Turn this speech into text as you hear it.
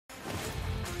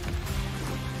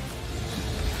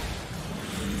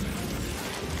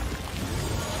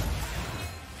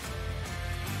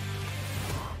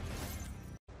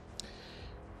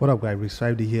What up guys,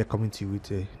 Rick here coming to you with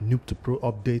a Noob to Pro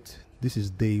update. This is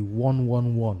day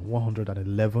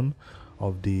 111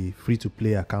 of the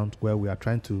free-to-play account where we are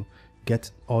trying to get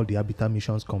all the Arbiter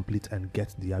missions complete and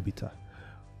get the Arbiter.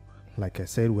 Like I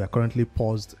said, we are currently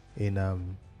paused in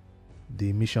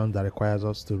the mission that requires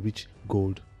us to reach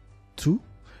gold 2,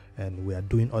 and we are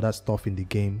doing other stuff in the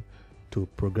game to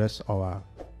progress our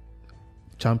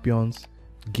champions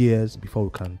gears before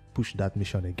we can push that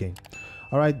mission again.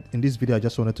 Alright, in this video I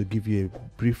just wanted to give you a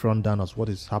brief rundown of what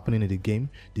is happening in the game.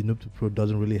 The Noob to Pro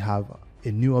doesn't really have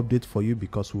a new update for you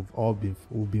because we've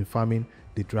been farming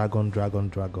the dragon.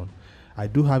 I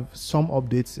do have some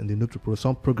updates in the Noob to Pro,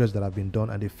 some progress that have been done,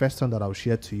 and the first one that I'll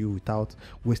share to you without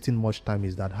wasting much time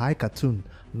is that High Cartoon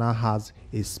now has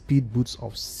a speed boost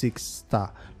of 6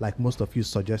 star. Like most of you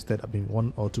suggested, I mean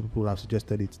 1 or 2 people have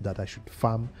suggested it, that I should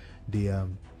farm the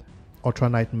Ultra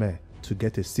Nightmare to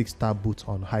get a 6-star boost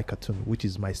on High Cartoon, which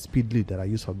is my speed lead that I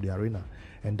use from the arena,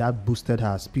 and that boosted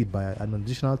her speed by an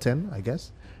additional 10, I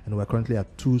guess, and we're currently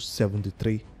at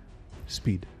 273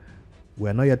 speed.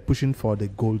 We're not yet pushing for the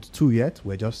gold 2 yet.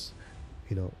 We're just,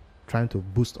 trying to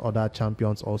boost other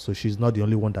champions also. She's not the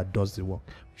only one that does the work.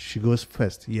 She goes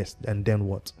first, yes, and then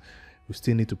what? We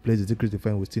still need to place the decrease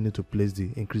defense, we still need to place the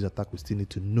increase attack, we still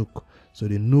need to nuke. So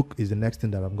the nuke is the next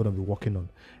thing that I'm going to be working on,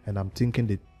 and I'm thinking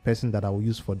the person that I will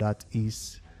use for that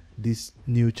is this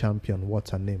new champion. What's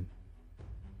her name?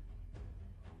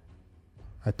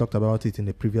 I talked about it in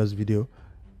the previous video.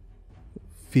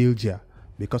 Filgia,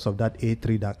 because of that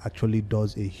A3 that actually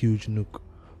does a huge nuke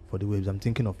for the waves. I'm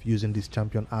thinking of using this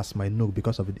champion as my nuke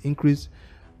because of the increased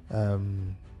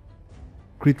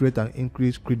crit rate and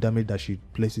increased crit damage that she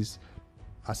places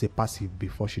as a passive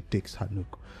before she takes her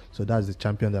nuke. So that's the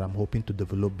champion that I'm hoping to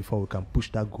develop before we can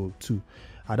push that goal too.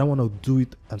 I don't want to do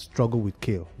it and struggle with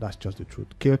Kale. That's just the truth.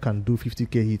 Kale can do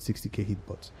 50k hit, 60k hit,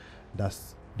 but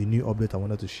that's the new update I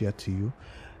wanted to share to you.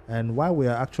 And while we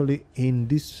are actually in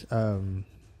this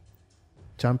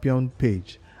champion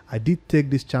page, I did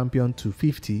take this champion to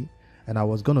 50, and I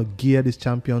was gonna gear this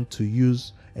champion to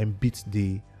use and beat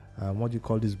the what do you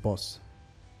call this boss?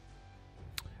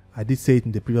 I did say it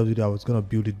in the previous video I was going to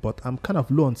build it, but I'm kind of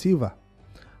low on silver.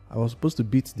 I was supposed to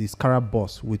beat the Scarab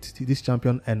boss with this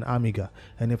champion and Amiga,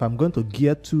 and if I'm going to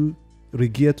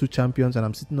regear 2 champions and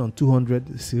I'm sitting on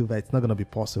 200 silver, it's not going to be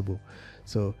possible.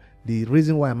 So the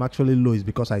reason why I'm actually low is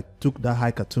because I took that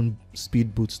High Cartoon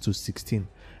speed boost to 16,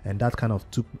 and that kind of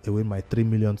took away my 3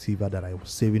 million silver that I was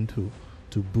saving to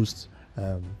boost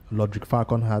Lodric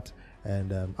Falcon Hat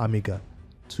and Amiga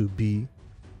to be.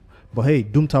 But hey,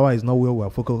 Doom Tower is not where we're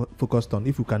focused on.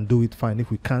 If we can do it, fine. If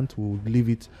we can't, we'll leave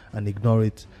it and ignore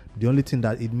it. The only thing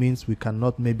that it means, we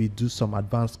cannot maybe do some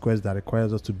advanced quest that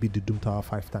requires us to beat the Doom Tower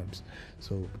 5 times.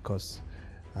 So, because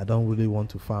I don't really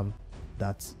want to farm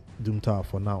that Doom Tower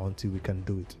for now until we can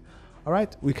do it.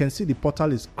 Alright, we can see the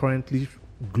portal is currently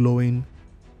glowing.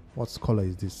 What color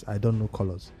is this? I don't know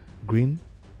colors. Green?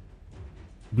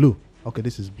 Blue. Okay,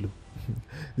 this is blue.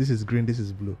 This is green, this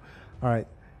is blue. Alright.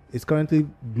 It's currently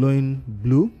glowing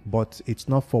blue, but it's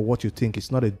not for what you think.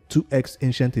 It's not a 2x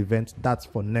ancient event. That's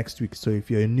for next week. So if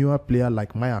you're a newer player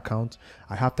like my account,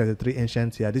 I have 33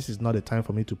 ancients here. This is not the time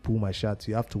for me to pull my shards.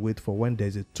 You have to wait for when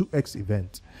there's a 2x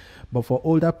event. But for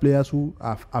older players who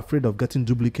are afraid of getting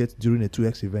duplicates during a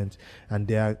 2x event, and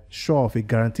they are sure of a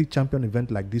guaranteed champion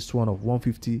event like this one of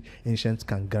 150 ancients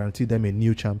can guarantee them a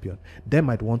new champion, they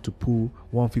might want to pull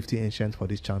 150 ancients for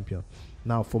this champion.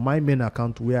 Now for my main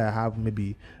account, where I have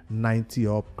maybe 90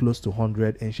 or close to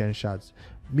 100 ancient shards,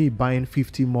 me buying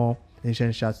 50 more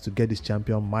ancient shards to get this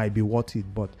champion might be worth it.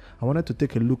 But I wanted to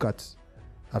take a look at,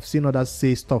 I've seen others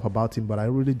say stuff about him, but I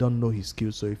really don't know his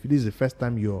skills. So if this is the first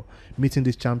time you're meeting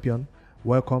this champion,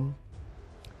 welcome.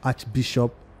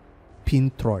 Archbishop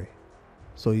Pinthroy.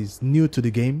 So he's new to the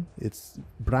game. It's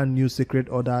brand new Secret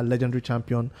Order legendary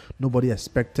champion. Nobody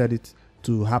expected it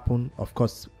to happen. Of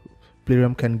course,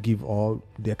 Plarium can give, or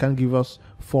they can give us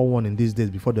 4-1 in these days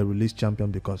before they release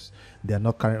champion, because they are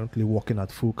not currently working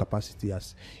at full capacity,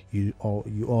 as you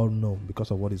all know, because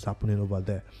of what is happening over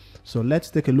there. So let's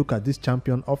take a look at this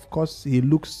champion. Of course, he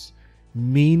looks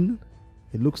mean.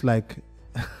 It looks like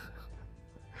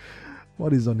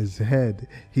what is on his head.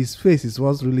 His face is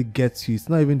what really gets you. It's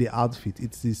not even the outfit,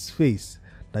 it's his face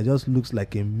that just looks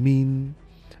like a mean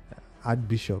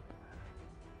Archbishop.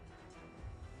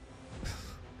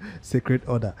 Secret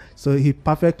Order. So he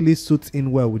perfectly suits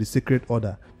in well with the Secret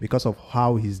Order because of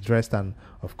how he's dressed, and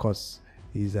of course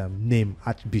his name,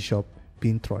 Archbishop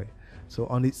Pinthroy. So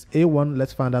on his A1,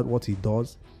 let's find out what he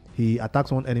does. He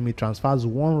attacks one enemy, transfers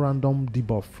one random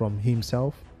debuff from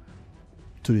himself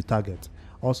to the target.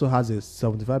 Also has a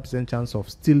 75% chance of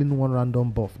stealing one random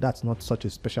buff. That's not such a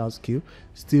special skill.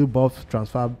 Steal buff,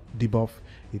 transfer debuff,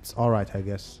 it's alright, I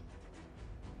guess.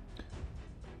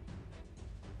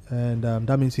 And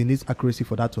that means he needs accuracy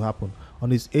for that to happen.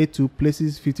 On his A2,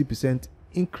 places 50%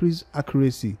 increase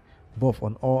accuracy buff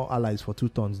on all allies for 2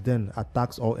 turns, then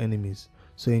attacks all enemies.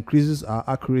 So increases our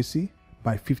accuracy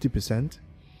by 50%,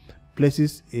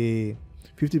 places a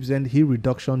 50% heal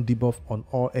reduction debuff on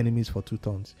all enemies for 2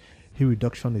 turns. Heal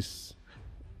reduction is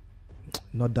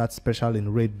not that special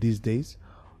in raid these days.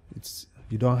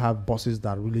 You don't have bosses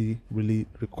that really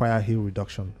require heal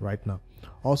reduction right now.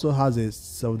 Also has a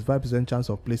 75% chance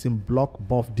of placing block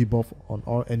buff debuff on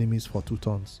all enemies for 2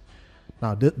 turns.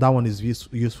 Now that one is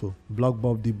useful. Block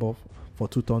buff debuff for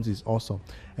 2 turns is awesome.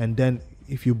 And then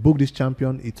if you book this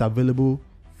champion, it's available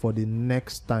for the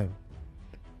next time.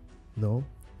 No,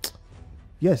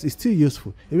 yes, it's still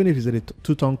useful. Even if it's a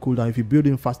 2-turn cooldown, if you build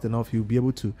him fast enough, you'll be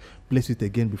able to place it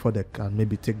again before they can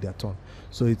maybe take their turn.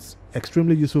 So it's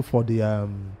extremely useful for the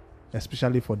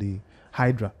especially for the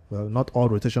Hydra. Well, not all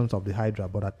rotations of the Hydra,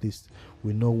 but at least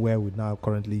we know where we now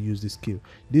currently use this skill.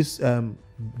 This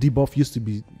debuff used to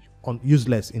be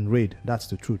useless in raid. That's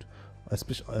the truth.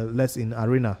 Especially less in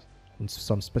arena, in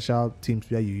some special teams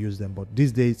where you use them. But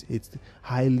these days, it's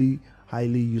highly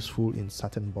useful in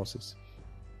certain bosses.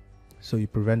 So you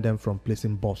prevent them from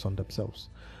placing buffs on themselves.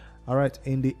 All right,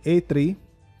 in the A3,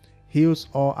 heals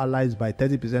all allies by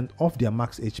 30% of their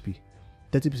max HP.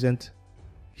 30%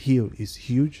 heal is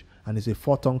huge, and it's a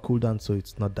 4-turn cooldown, so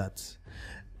it's not that.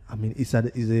 I mean, it's a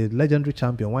legendary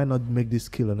champion. Why not make this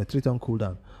skill on a 3-turn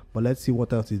cooldown? But let's see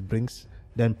what else it brings.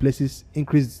 Then places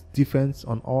increased defense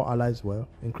on all allies. Well,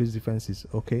 increased defense is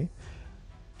okay.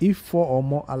 If 4 or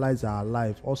more allies are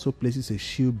alive, also places a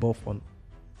shield buff on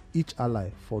each ally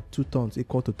for 2 turns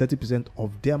equal to 30%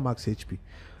 of their max HP.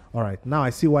 Alright, now I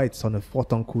see why it's on a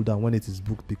 4-turn cooldown when it is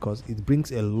booked, because it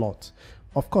brings a lot.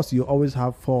 Of course, you always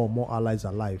have 4 or more allies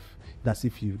alive. That's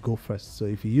if you go first. So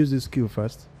if you use this skill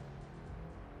first,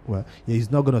 well, yeah,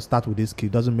 he's not going to start with this skill.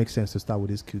 It doesn't make sense to start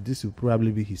with this skill. This will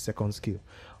probably be his second skill.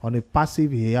 On a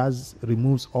passive, he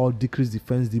removes all decreased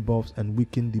defense debuffs and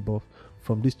weaken debuff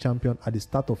from this champion at the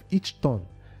start of each turn.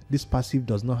 This passive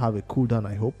does not have a cooldown,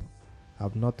 I hope.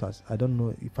 I don't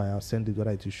know if I have sent it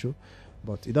whether it will show,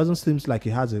 but it doesn't seem like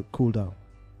it has a cooldown.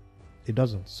 It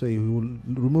doesn't. So he will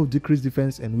remove decreased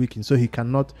defense and weaken. So he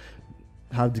cannot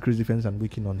have decreased defense and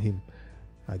weaken on him,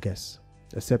 I guess,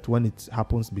 except when it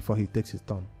happens before he takes his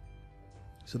turn.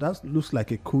 So that looks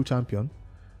like a cool champion.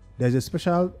 There's a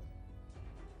special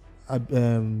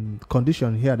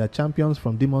condition here that champions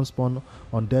from Demon Spawn,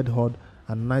 Undead Horde,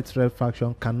 and Knights Red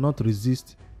faction cannot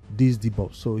resist these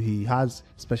debuffs. So he has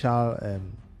special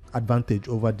advantage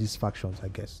over these factions, I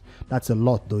guess. That's a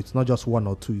lot, though. It's not just 1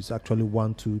 or 2. It's actually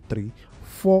 1, 2, 3,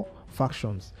 4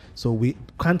 factions. So we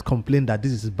can't complain that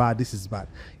this is bad. This is bad.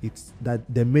 It's that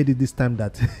they made it this time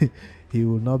that they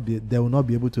will not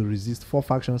be able to resist. 4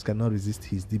 factions cannot resist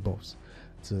his debuffs.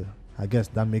 So I guess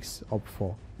that makes up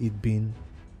for it being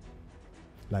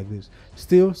like this.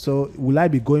 Still, so will I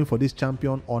be going for this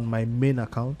champion on my main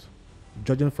account?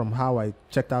 Judging from how I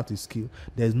checked out his skill,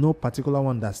 there's no particular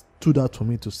one that stood out to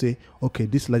me to say, okay,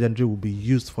 this legendary will be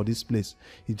used for this place.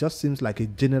 It just seems like a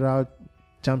general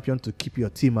champion to keep your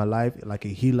team alive, like a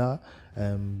healer,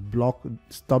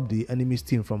 stop the enemy's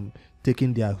team from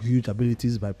taking their huge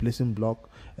abilities by placing block,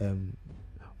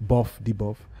 buff,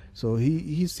 debuff. So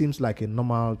he seems like a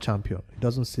normal champion. It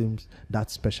doesn't seem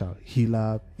that special.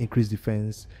 Healer, increased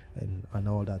defense, and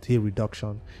all that. Heal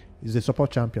reduction. He's a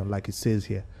support champion, like it says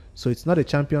here. So it's not a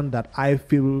champion that I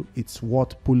feel it's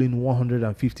worth pulling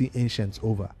 150 ancients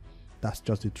over. That's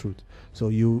just the truth. So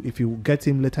if you get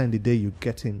him later in the day, you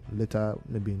get him later,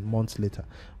 maybe months later.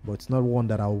 But it's not one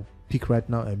that I'll pick right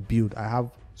now and build. I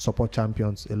have support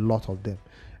champions, a lot of them.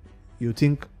 You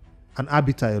think an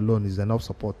arbiter alone is enough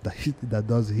support that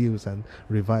does heals and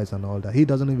revives and all that. He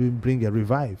doesn't even bring a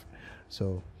revive.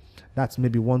 So that's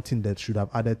maybe one thing that should have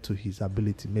added to his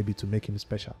ability, maybe to make him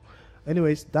special.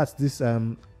 Anyways, that's this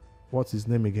what's his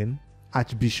name again?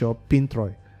 Archbishop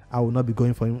Pinthroy. I will not be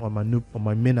going for him on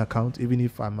my main account, even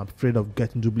if I'm afraid of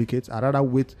getting duplicates. I'd rather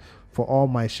wait for all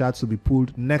my shards to be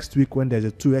pulled next week when there's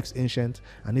a 2x ancient,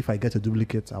 and if I get a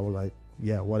duplicate, I will like,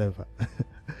 yeah, whatever.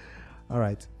 All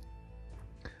right.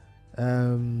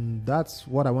 That's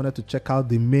what I wanted to check out.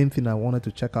 The main thing I wanted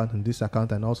to check out in this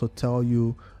account, and also tell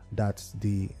you that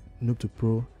the Noob to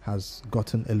Pro has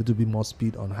gotten a little bit more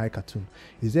speed on High Cartoon.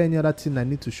 Is there any other thing I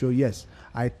need to show? Yes,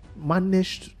 I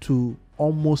managed to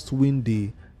almost win the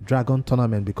Dragon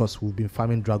tournament because we've been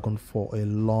farming Dragon for a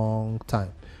long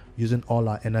time. using all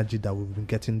our energy that we've been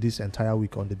getting this entire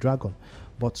week on the dragon.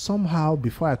 But somehow,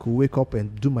 before I could wake up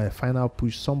and do my final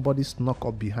push, somebody snuck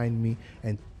up behind me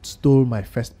and stole my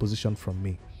first position from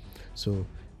me. So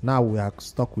now we are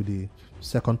stuck with the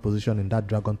second position in that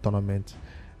dragon tournament.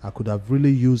 I could have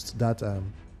really used that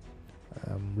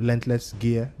relentless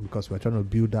gear, because we're trying to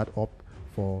build that up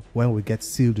for when we get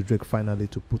Seal the Drake finally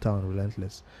to put on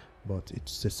relentless. But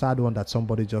it's a sad one that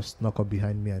somebody just snuck up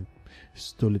behind me and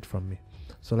stole it from me.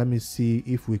 So let me see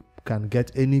if we can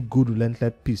get any good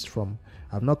relentless piece from.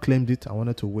 I've not claimed it. I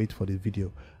wanted to wait for the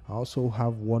video. I also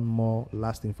have one more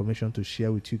last information to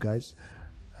share with you guys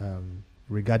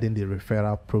regarding the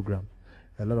referral program.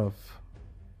 A lot of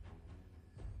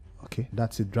okay,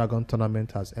 that's it. Dragon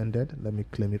tournament has ended. Let me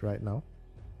claim it right now,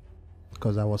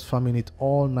 because I was farming it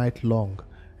all night long,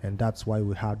 and that's why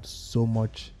we had so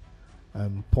much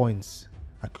points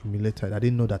accumulated. I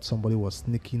didn't know that somebody was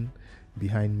sneaking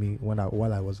behind me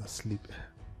while I was asleep.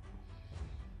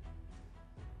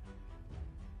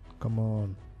 Come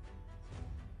on.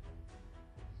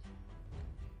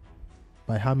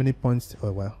 By how many points?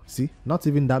 Oh well, see, not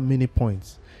even that many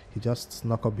points. He just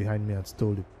snuck up behind me and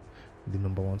stole the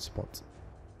number one spot.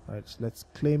 Alright, let's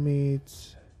claim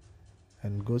it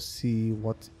and go see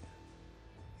what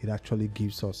it actually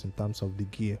gives us in terms of the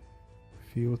gear.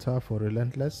 Filter for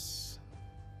relentless,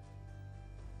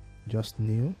 just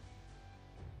new.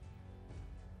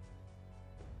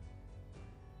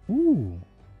 Ooh,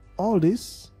 all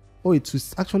this. Oh,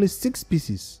 it's actually 6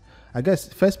 pieces. I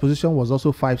guess first position was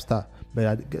also 5-star,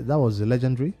 but that was a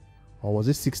legendary, or was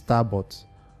it 6-star but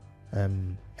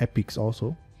epics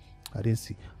also? I didn't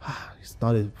see. It's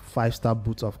not a 5-star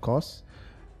boots, of course.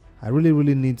 I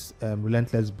really need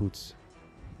relentless boots.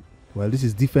 Well, this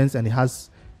is defense and it has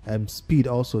speed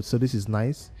also, so this is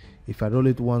nice. If I roll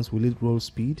it once, will it roll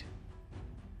speed?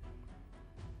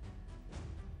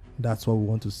 That's what we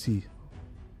want to see.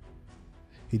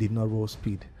 He did not roll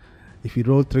speed. If he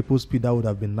rolled triple speed, that would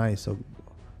have been nice. So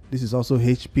this is also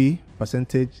HP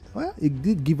percentage. Well, it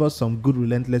did give us some good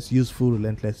relentless, useful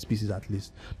relentless pieces at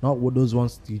least. Not what those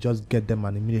ones you just get them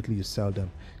and immediately you sell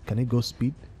them. Can it go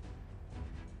speed?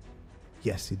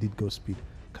 Yes, it did go speed.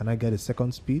 Can I get a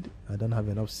second speed? I don't have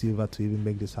enough silver to even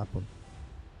make this happen.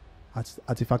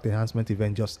 Artifact enhancement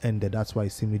event just ended. That's why you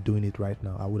see me doing it right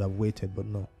now. I would have waited, but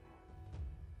no.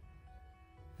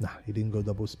 Nah, it didn't go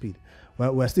double speed.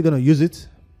 Well, we're still going to use it.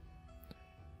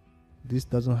 This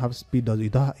doesn't have speed, does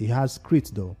it? It has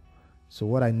crit though. So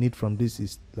what I need from this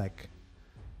is like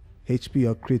HP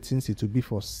or crit, since it will be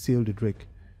for Seal the Drake.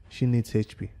 She needs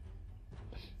HP.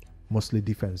 Mostly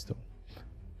defense though.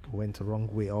 Went the wrong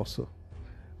way also.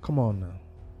 Come on now.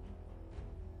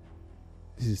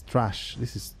 This is trash.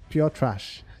 This is pure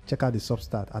trash. Check out the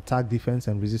substat. Attack, defense,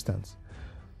 and resistance.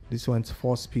 This one's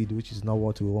 4 speed, which is not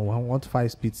what we want. We want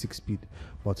 5 speed, 6 speed.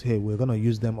 But hey, we're gonna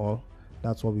use them all.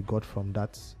 That's what we got from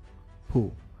that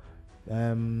pool.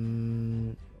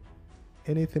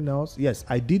 Anything else? Yes,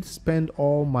 I did spend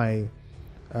all my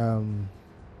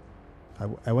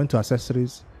I went to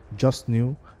accessories, just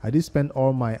new. I did spend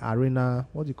all my arena,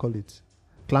 what do you call it,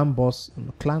 clan boss,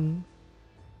 clan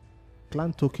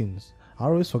tokens. I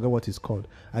always forget what it's called.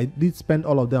 I did spend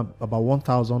all of them, about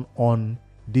 1,000, on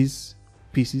these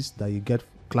pieces that you get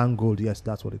clan gold. Yes,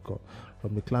 that's what it's called,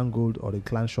 from the clan gold or the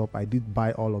clan shop. I did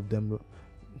buy all of them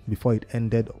before it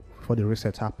ended, before the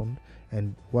reset happened,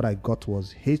 and what I got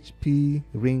was HP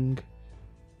ring,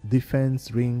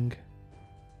 defense ring,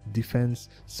 defense.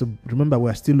 So remember,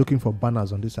 we're still looking for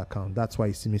banners on this account. That's why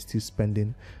you see me still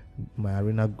spending my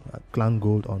arena clan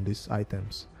gold on these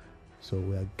items. So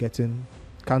we are getting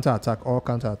counter attack, all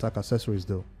counter attack accessories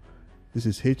though. This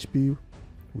is HP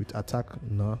with attack,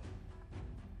 no.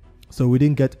 So we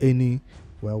didn't get any.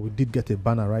 Well, we did get a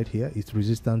banner right here. It's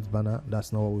resistance banner.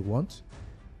 That's not what we want.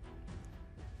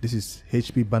 This is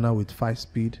HP banner with 5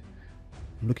 speed.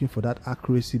 I'm looking for that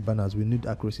accuracy banners. We need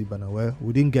accuracy banner. Well,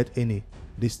 we didn't get any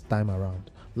this time around.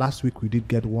 Last week we did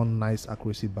get one nice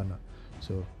accuracy banner.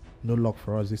 So no luck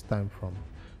for us this time from.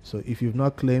 So if you've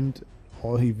not claimed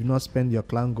or if you've not spent your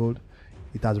clan gold,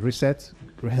 it has reset.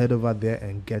 Head over there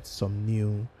and get some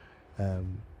new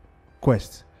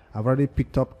quests. I've already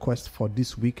picked up quests for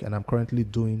this week and I'm currently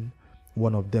doing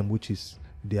one of them, which is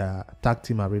their tag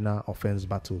team arena offense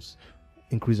battles.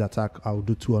 Increase attack, I'll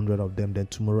do 200 of them, then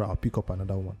tomorrow I'll pick up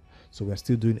another one. So we're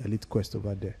still doing elite quest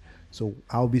over there. So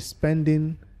I'll be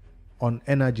spending on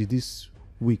energy this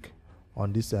week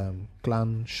on this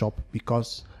clan shop,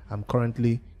 because I'm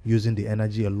currently using the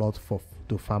energy a lot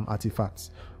to farm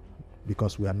artifacts,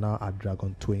 because we are now at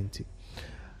Dragon 20.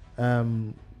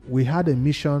 We had a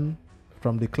mission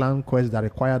from the clan quest that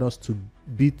required us to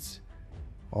beat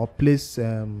or place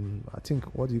I think,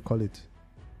 what do you call it,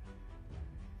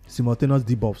 simultaneous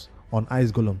debuffs on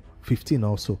Ice Golem, 15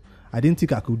 also. I didn't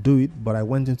think I could do it, but I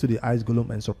went into the Ice Golem,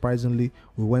 and surprisingly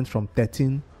we went from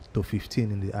 13 to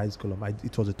 15 in the Ice Golem.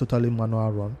 It was a totally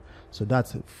manual run, so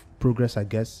that's progress, I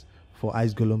guess, for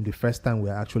Ice Golem. The first time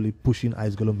we're actually pushing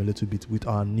Ice Golem a little bit with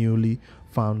our newly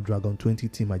found Dragon 20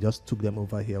 team. I just took them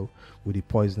over here with the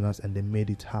Poisoners and they made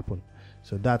it happen.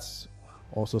 So that's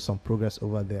also some progress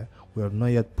over there. We have not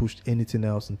yet pushed anything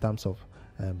else in terms of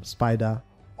Spider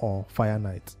or Fire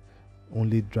Knight.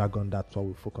 Only Dragon, that's what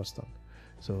we focused on.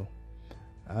 So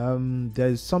there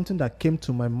is something that came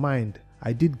to my mind.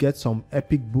 I did get some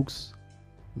epic books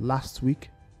last week.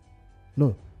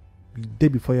 No, day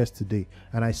before yesterday,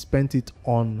 and I spent it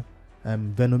on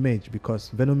Venomage,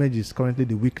 because Venomage is currently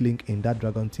the weak link in that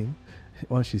Dragon team.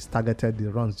 Once she's targeted,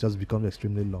 the runs just become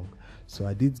extremely long. So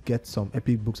I did get some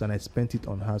epic books and I spent it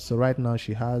on her. So right now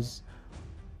she has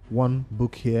one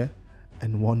book here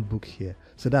and one book here.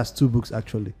 So that's 2 books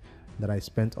actually that I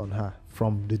spent on her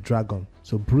from the Dragon.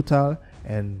 So Brutal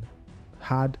and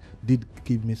Hard did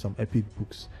give me some epic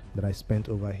books that I spent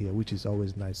over here, which is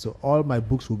always nice. So all my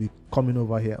books will be coming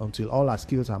over here until all our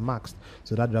skills are maxed,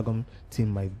 so that Dragon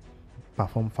team might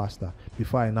perform faster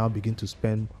before I now begin to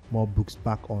spend more books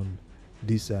back on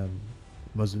this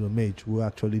Muslim mage, who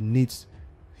actually needs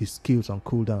his skills on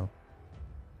cooldown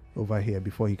over here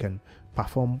before he can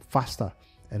perform faster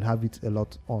and have it a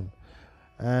lot on.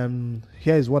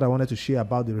 Here is what I wanted to share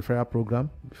about the referral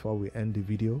program before we end the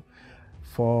video.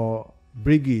 For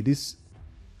Briggy, this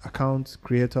account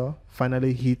creator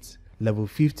finally hit level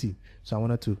 50, so I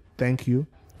wanted to thank you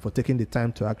for taking the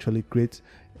time to actually create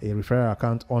a referral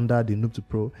account under the Noob to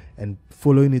Pro and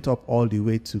following it up all the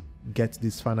way to get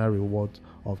this final reward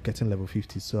of getting level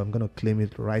 50. So I'm going to claim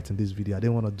it right in this video. I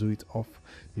didn't want to do it off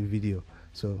the video.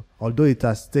 So although it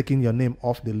has taken your name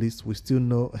off the list, we still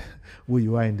know who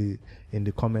you are in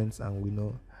the comments, and we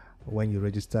know when you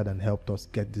registered and helped us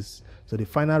get this. So the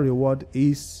final reward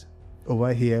is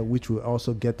over here, which will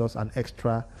also get us an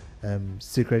extra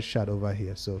secret shard over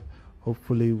here. So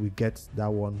hopefully we get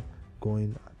that one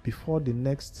going before the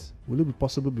next. Will it be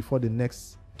possible before the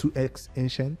next 2x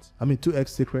ancient? I mean 2x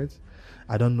secret?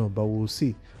 I don't know, but we'll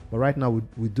see. But right now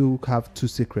we do have 2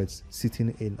 secrets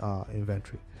sitting in our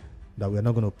inventory that we're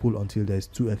not going to pull until there's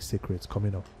 2x secrets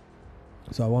coming up.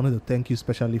 So I wanted to thank you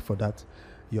especially for that,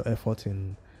 your effort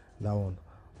in that one.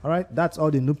 All right, that's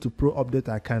all the Noob to Pro update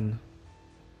I can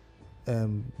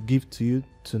give to you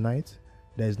tonight.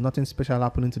 There is nothing special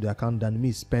happening to the account than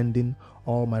me spending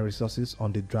all my resources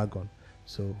on the Dragon.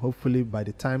 So hopefully by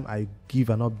the time I give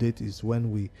an update is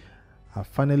when we have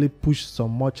finally pushed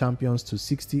some more champions to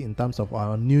 60 in terms of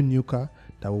our new nuker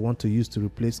that we want to use to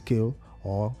replace Kale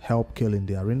or help Kale in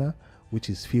the arena, which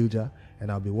is Filger,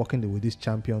 and I'll be working with this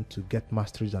champion to get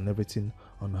masteries and everything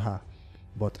on her.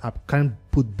 But I can't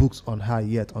put books on her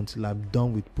yet until I'm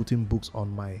done with putting books on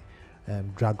my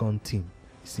Dragon team.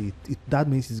 See, that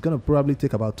means it's gonna probably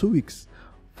take about 2 weeks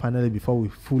finally before we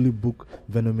fully book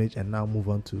Venomage and now move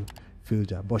on to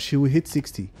Filger. But she will hit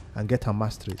 60 and get her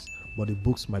masteries, but the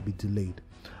books might be delayed.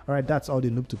 All right, that's all the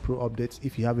Noob to Pro updates.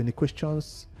 If you have any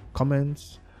questions,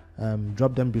 comments,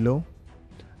 drop them below.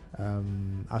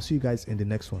 I'll see you guys in the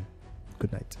next one.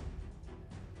 Good night.